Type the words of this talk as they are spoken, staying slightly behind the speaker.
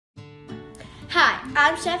Hi,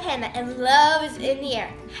 I'm Chef Hannah, and love is in the air.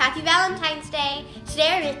 Happy Valentine's Day!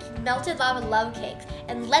 Today we're making melted lava love cakes,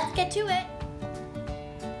 and let's get to it.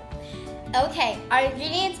 Okay, our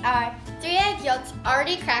ingredients are 3 egg yolks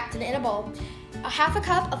already cracked and in a bowl, a half a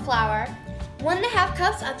cup of flour, 1.5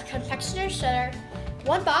 cups of confectioner's sugar,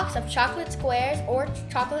 1 box of chocolate squares or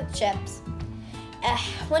chocolate chips,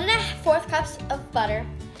 1.4 cups of butter,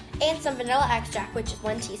 and some vanilla extract, which is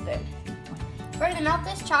 1 teaspoon. We're gonna melt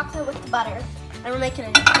this chocolate with the butter, and we're make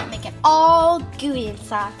it all gooey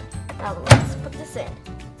inside. Now let's put this in.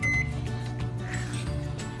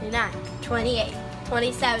 29, 28,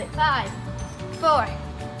 27, 5, 4,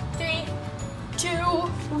 3, 2,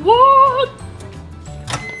 1.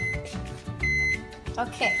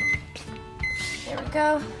 Okay, there we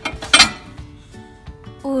go.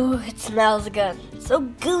 Ooh, it smells good. It's so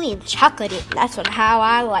gooey and chocolatey. That's how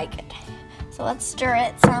I like it. So let's stir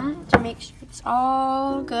it some to make sure it's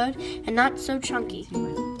all good and not so chunky.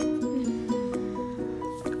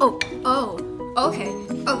 Okay.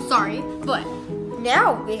 Oh, sorry, but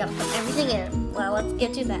now we gotta put everything in. Well, let's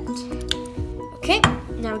get to that. Okay,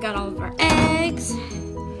 now we got all of our eggs.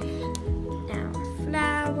 Now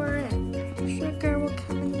flour and sugar will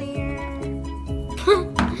come in there.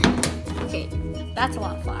 Okay, that's a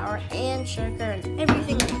lot of flour and sugar and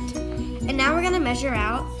everything in it. And now we're gonna measure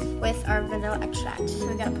out with our vanilla extract. So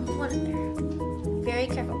we gotta put 1 in there. Very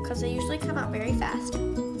careful, because they usually come out very fast.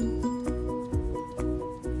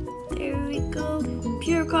 There we go.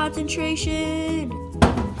 Pure concentration.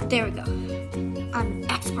 There we go. I'm an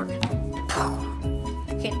expert.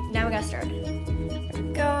 Okay, now we gotta stir it. There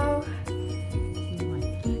we go.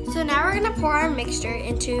 So now we're gonna pour our mixture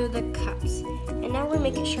into the cups. And now we're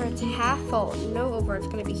making sure it's half full. No over, it's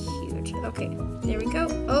gonna be huge. Okay, there we go.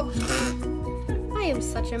 Oh, I am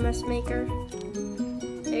such a mess maker.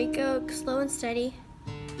 There you go, slow and steady.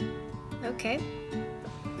 Okay.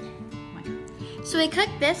 So we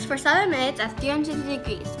cooked this for 7 minutes at 300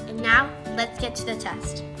 degrees. And now, let's get to the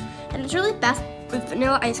test. And it's really best with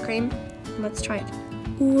vanilla ice cream. Let's try it.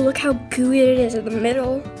 Ooh, look how gooey it is in the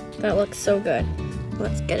middle. That looks so good.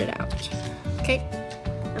 Let's get it out. Okay,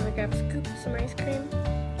 I'm gonna grab a scoop of some ice cream.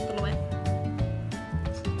 A little wet.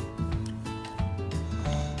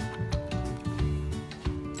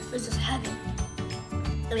 This is heaven.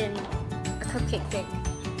 I mean, a cupcake thing.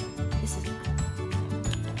 This is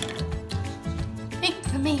big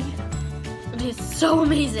to me. It is so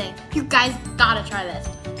amazing. You guys gotta try this.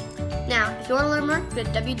 Now, if you want to learn more, go to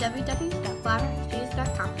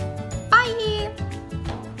www.flourcheese.com. Bye!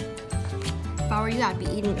 If I were you, I'd be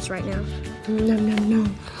eating this right now. No.